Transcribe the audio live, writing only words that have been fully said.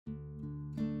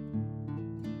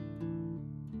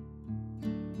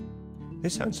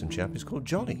This handsome chap is called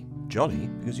Jolly. Jolly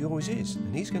because he always is,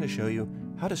 and he's going to show you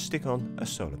how to stick on a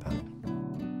solar panel.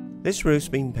 This roof's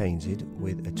been painted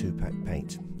with a 2-pack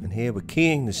paint, and here we're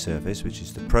keying the surface, which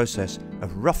is the process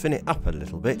of roughing it up a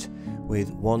little bit with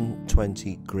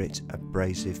 120 grit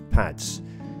abrasive pads.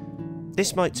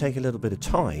 This might take a little bit of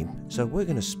time, so we're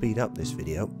going to speed up this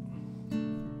video.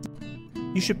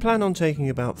 You should plan on taking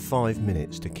about 5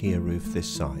 minutes to key a roof this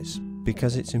size,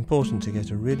 because it's important to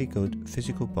get a really good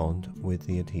physical bond with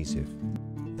the adhesive.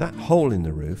 That hole in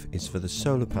the roof is for the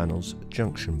solar panel's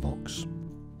junction box.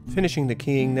 Finishing the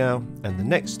keying now, and the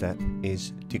next step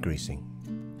is degreasing.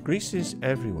 Grease is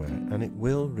everywhere and it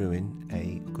will ruin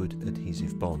a good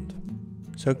adhesive bond.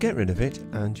 So get rid of it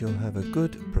and you'll have a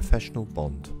good professional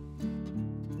bond.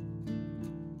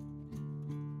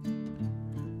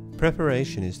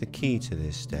 Preparation is the key to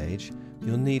this stage.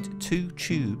 You'll need 2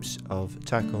 tubes of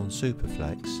tack-on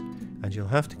Superflex and you'll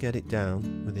have to get it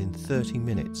down within 30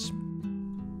 minutes.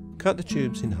 Cut the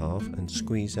tubes in half and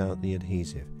squeeze out the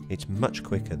adhesive. It's much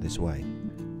quicker this way.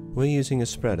 We're using a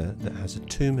spreader that has a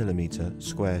 2mm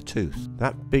square tooth.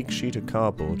 That big sheet of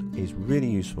cardboard is really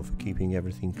useful for keeping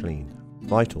everything clean,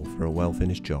 vital for a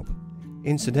well-finished job.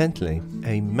 Incidentally,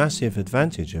 a massive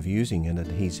advantage of using an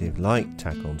adhesive like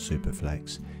tack-on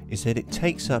Superflex is that it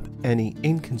takes up any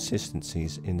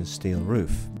inconsistencies in the steel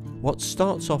roof. What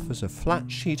starts off as a flat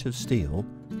sheet of steel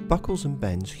buckles and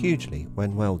bends hugely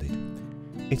when welded.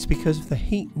 It's because of the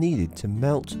heat needed to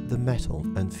melt the metal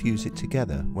and fuse it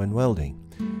together when welding.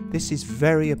 This is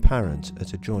very apparent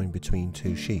at a join between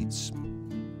 2 sheets.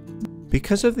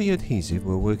 Because of the adhesive,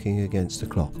 we're working against the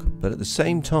clock, but at the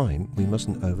same time we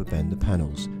mustn't overbend the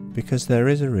panels because there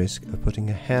is a risk of putting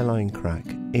a hairline crack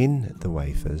in the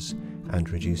wafers and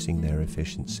reducing their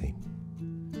efficiency.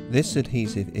 This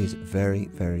adhesive is very,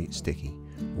 very sticky.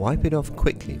 Wipe it off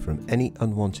quickly from any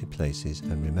unwanted places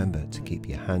and remember to keep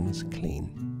your hands clean.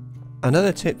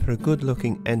 Another tip for a good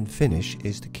looking end finish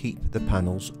is to keep the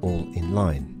panels all in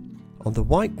line. On the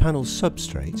white panel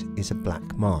substrate is a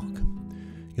black mark.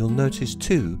 You'll notice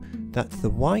too that the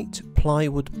white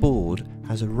plywood board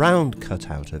has a round cut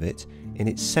out of it in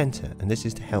its centre, and this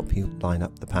is to help you line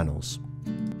up the panels.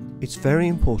 It's very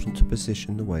important to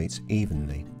position the weights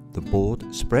evenly. The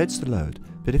board spreads the load,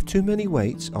 but if too many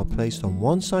weights are placed on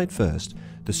one side first,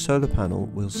 the solar panel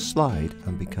will slide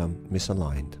and become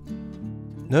misaligned.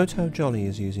 Note how Jolly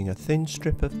is using a thin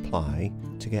strip of ply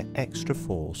to get extra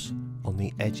force on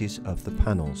the edges of the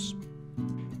panels.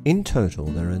 In total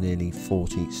there are nearly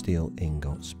 40 steel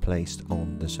ingots placed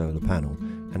on the solar panel,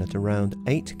 and at around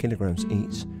 8 kilograms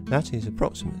each, that is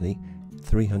approximately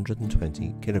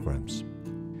 320 kilograms.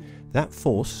 That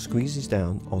force squeezes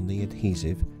down on the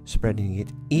adhesive, spreading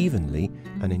it evenly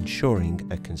and ensuring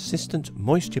a consistent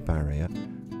moisture barrier.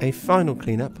 A final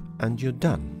cleanup and you're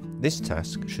done. This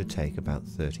task should take about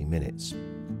 30 minutes.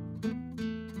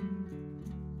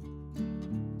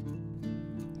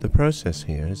 The process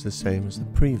here is the same as the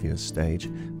previous stage,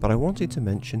 but I wanted to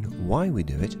mention why we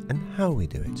do it and how we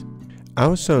do it.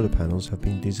 Our solar panels have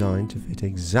been designed to fit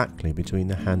exactly between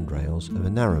the handrails of a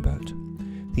narrowboat.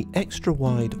 The extra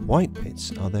wide white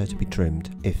bits are there to be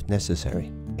trimmed if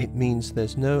necessary. It means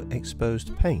there's no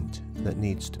exposed paint that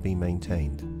needs to be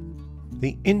maintained.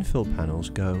 The infill panels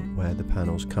go where the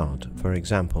panels can't, for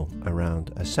example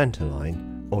around a centre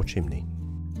line or chimney.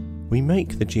 We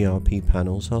make the GRP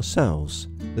panels ourselves.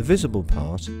 The visible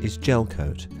part is gel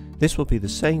coat. This will be the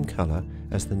same colour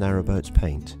as the narrowboat's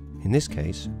paint, in this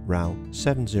case RAL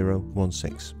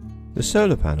 7016. The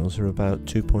solar panels are about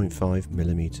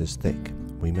 2.5mm thick.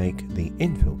 We make the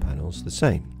infill panels the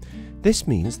same. This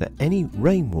means that any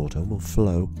rainwater will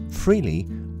flow freely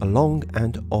along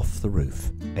and off the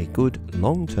roof, a good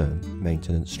long-term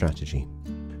maintenance strategy.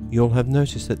 You'll have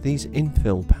noticed that these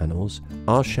infill panels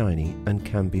are shiny and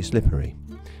can be slippery.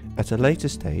 At a later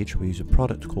stage we use a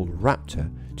product called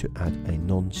Raptor to add a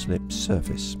non-slip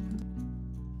surface.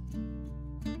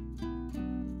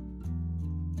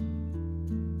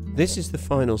 This is the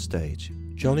final stage.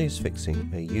 Jolly is fixing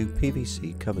a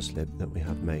UPVC cover slip that we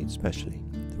have made specially,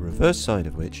 the reverse side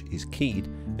of which is keyed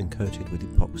and coated with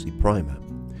epoxy primer.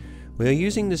 We are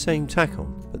using the same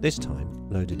tack-on, but this time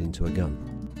loaded into a gun.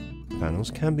 Panels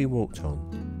can be walked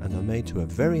on and are made to a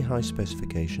very high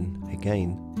specification,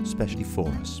 again specially for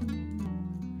us.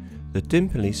 The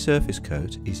dimply surface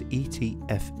coat is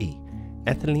ETFE,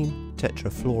 ethylene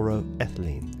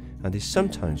tetrafluoroethylene, and is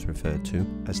sometimes referred to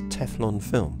as Teflon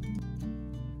film.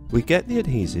 We get the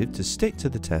adhesive to stick to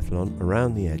the Teflon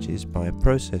around the edges by a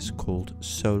process called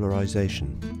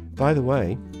solarization. By the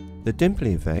way, the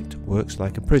dimply effect works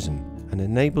like a prism and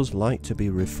enables light to be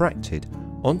refracted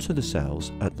onto the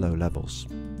cells at low levels.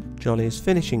 Jolly is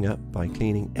finishing up by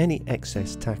cleaning any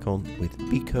excess tack on with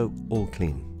Bico All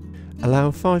Clean.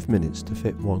 Allow 5 minutes to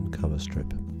fit one cover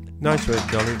strip. Nice work,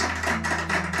 Jolly.